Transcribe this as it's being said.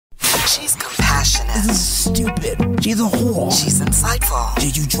She's compassionate. This is stupid. She's a whore. She's insightful.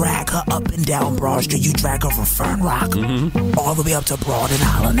 Did you drag her up and down Broad Street? You drag her from Fern Rock all the way up to Broad and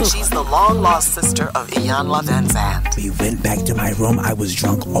Island? She's the long-lost sister of Dolly Vanzant. We went back to my room. I was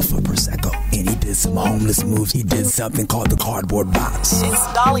drunk off of Prosecco. And he did some homeless moves. He did something called the cardboard box.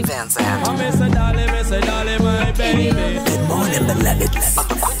 It's Dolly Vanzant. Oh, Miss Dolly, my baby. Good morning, beloved. On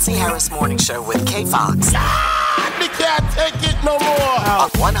the Quincy Harris Morning Show with K Fox. We can't take it no more.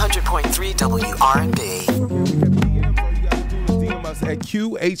 On 100.3 WRNB. DM us at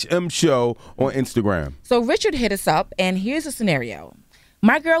QHM Show on Instagram. So Richard hit us up, and here's a scenario.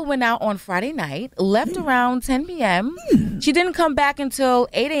 My girl went out on Friday night, left around 10 p.m. She didn't come back until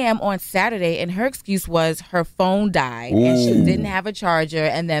 8 a.m. on Saturday, and her excuse was her phone died, and she didn't have a charger,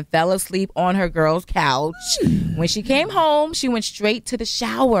 and then fell asleep on her girl's couch. When she came home, she went straight to the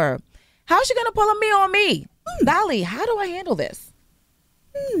shower. How's she going to pull a me on me? Dolly, how do I handle this?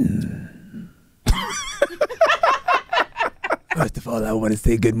 First of all, I want to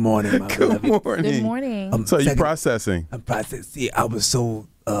say good morning, my beloved. Good morning. Good morning. So you're processing. I'm processing. See, I was so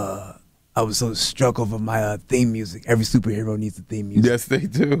struck over my theme music. Every superhero needs a theme music. Yes, they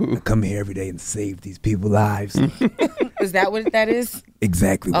do. I come here every day and save these people's lives. Is that what that is?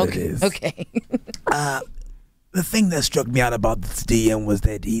 Exactly what Okay. it is. Okay. The thing that struck me out about this DM was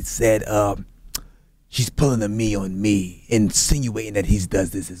that he said she's pulling a me on me, insinuating that he does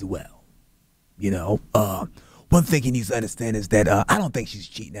this as well. You know, one thing he needs to understand is that I don't think she's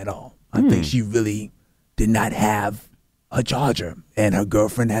cheating at all. I think she really did not have a charger, and her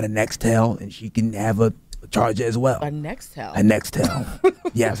girlfriend had a Nextel, and she can have a charger as well. A Nextel. A Nextel.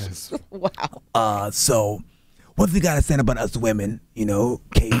 Yes. Wow. So one thing I understand about us women, you know,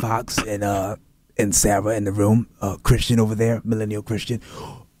 K Fox and Sarah in the room, Christian over there, millennial Christian,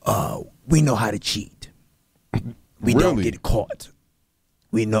 we know how to cheat. We don't Really? get caught.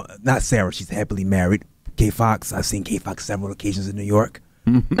 We know, not Sarah, she's happily married. K Fox, I've seen K Fox several occasions in New York.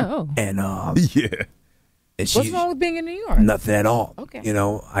 Oh. And Yeah. and she, What's wrong with being in New York? nothing at all. Okay. You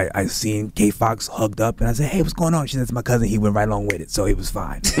know, I seen K Fox hugged up, and I said, "Hey, what's going on?" She said, "It's my cousin." He went right along with it, so he was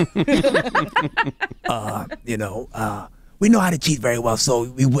fine. You know, we know how to cheat very well, so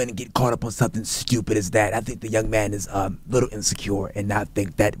we wouldn't get caught up on something stupid as that. I think the young man is a little insecure, and not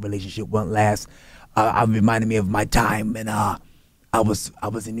think that relationship won't last. It reminded me of my time, and I was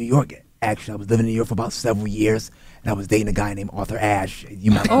in New York. Actually, I was living in New York for about several years, and I was dating a guy named Arthur Ashe. You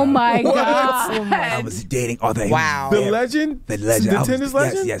remember? Oh my God. I was dating Arthur. Wow. The legend? The legend. The I was- tennis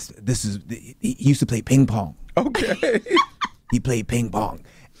legend? Yes. This is. He used to play ping pong. Okay. He played ping pong,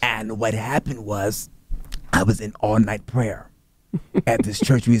 and what happened was, I was in all night prayer at this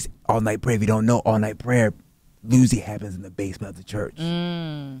church. We was all night prayer. If you don't know, all night prayer usually happens in the basement of the church.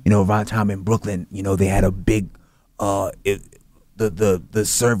 You know, around time in Brooklyn, you know, they had a big. The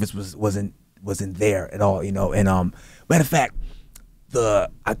service wasn't there at all. You know, and matter of fact,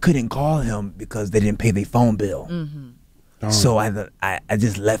 I couldn't call him because they didn't pay their phone bill. So I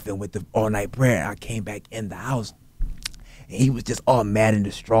just left him with the all night prayer. I came back in the house, and he was just all mad and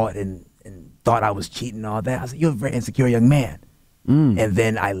distraught and thought I was cheating and all that. I said, "You're a very insecure young man." And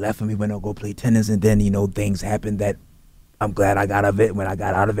then I left him. He went to go play tennis, and then, you know, things happened that I'm glad I got out of it when I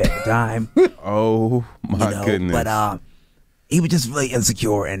got out of it at the time. Oh, my You know, goodness. But he was just really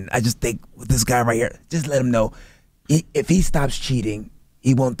insecure, and I just think with this guy right here, just let him know, if he stops cheating,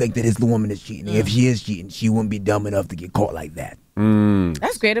 he won't think that his woman is cheating. If she is cheating, she wouldn't be dumb enough to get caught like that.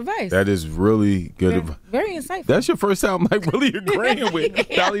 That's great advice. That is really good advice. Very insightful. That's your first time like really agreeing with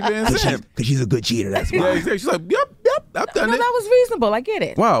Dolly Vanzant. Because she's a good cheater, that's Yeah, why. exactly. She's like, yep, I've done No, it. that was reasonable. I get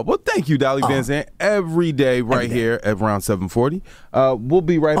it. Wow. Well, thank you, Dolly Vanzant. Every day right day. here at around 7:40. We'll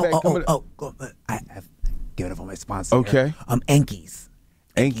be right back. I've given it for my sponsor. Okay. Ankies.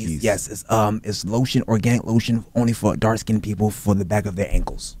 Ankies. Yes, it's lotion, organic lotion, only for dark-skinned people for the back of their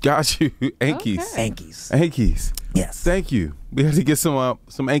ankles. Got you. Ankies. Okay. Ankies. Ankies. Yes. Thank you. We have to get some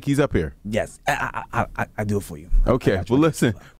Ankies up here. Yes. I do it for you. Okay. I got you. Well, listen,